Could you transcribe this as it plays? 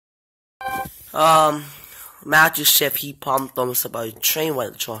Um, Matthew Chef he pumped almost about train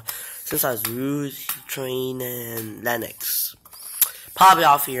electron. Since I was Ruth, Train, and Lennox. Probably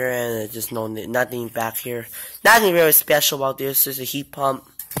off here and just nothing back here. Nothing really special about this. This is a heat pump.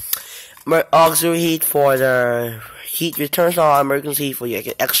 Auxiliary heat for the heat returns on, emergency heat for you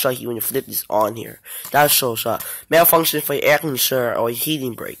get extra heat when you flip this on here. That shows up. Malfunction for your air conditioner or your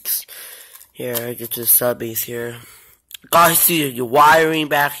heating breaks. Here, get to the sub base here. Guys, see your wiring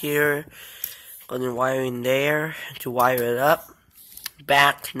back here. Got your wiring there to wire it up.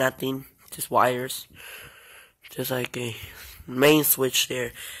 Back, nothing, just wires. Just like a main switch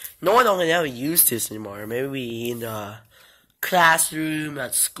there. No one only ever use this anymore. Maybe in the classroom,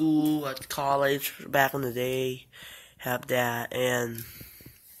 at school, at college, back in the day, have that. And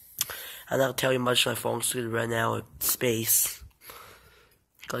I'm not gonna tell you much. My phone's gonna run out of space.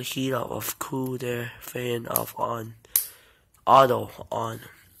 Got heat off, cool there, fan off, on, auto on.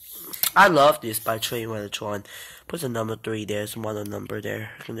 I love this by Train Electron. Put the number 3 there, some other number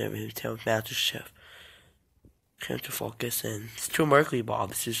there. I can never even tell Master Chef. Come to focus, and it's too mercury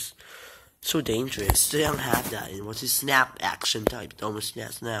bulb. It's just so dangerous. They don't have that in what's this snap action type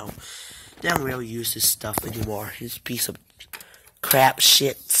thermostats now. They don't really use this stuff anymore. This piece of crap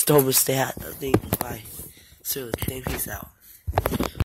shit thermostat. I think. Bye. So, peace out.